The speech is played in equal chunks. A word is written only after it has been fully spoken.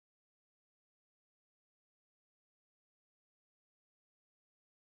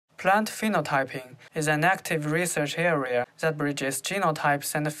Plant phenotyping is an active research area that bridges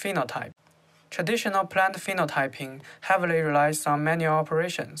genotypes and phenotypes. Traditional plant phenotyping heavily relies on manual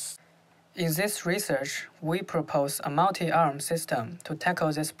operations. In this research, we propose a multi-arm system to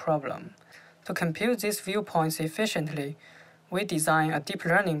tackle this problem. To compute these viewpoints efficiently, we design a deep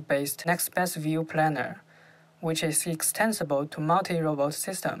learning-based next-best view planner, which is extensible to multi-robot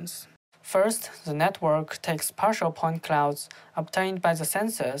systems. First, the network takes partial point clouds obtained by the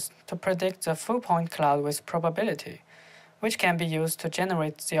sensors to predict the full point cloud with probability, which can be used to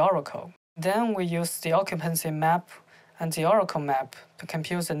generate the oracle. Then we use the occupancy map and the oracle map to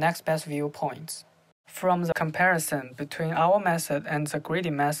compute the next best view points. From the comparison between our method and the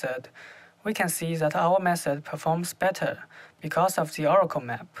greedy method, we can see that our method performs better because of the oracle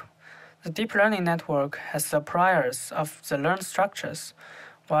map. The deep learning network has the priors of the learned structures,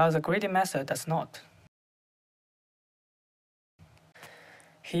 while the greedy method does not.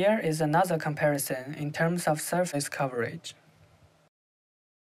 Here is another comparison in terms of surface coverage.